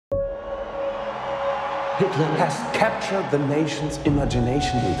Hitler has captured the nation's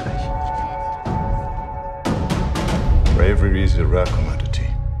imagination, Dietrich. Bravery is a rare commodity.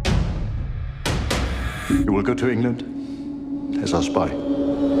 You will go to England as our spy.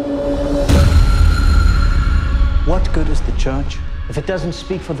 What good is the church if it doesn't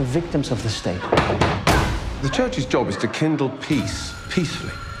speak for the victims of the state? The church's job is to kindle peace,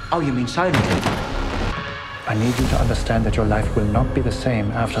 peacefully. Oh, you mean silently? I need you to understand that your life will not be the same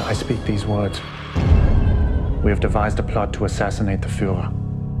after I speak these words. We have devised a plot to assassinate the Führer.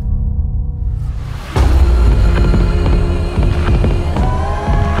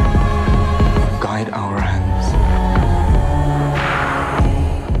 Guide our hands.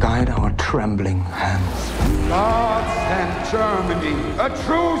 Guide our trembling hands. God sent Germany a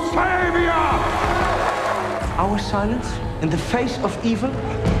true savior! Our silence in the face of evil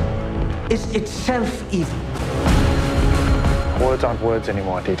is itself evil. Words aren't words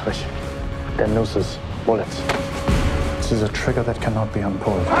anymore, Dietrich. They're nooses, bullets. This is a trigger that cannot be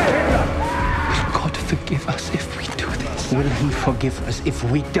unpulled. Will God forgive us if we do this? Will He forgive us if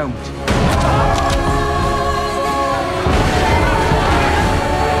we don't?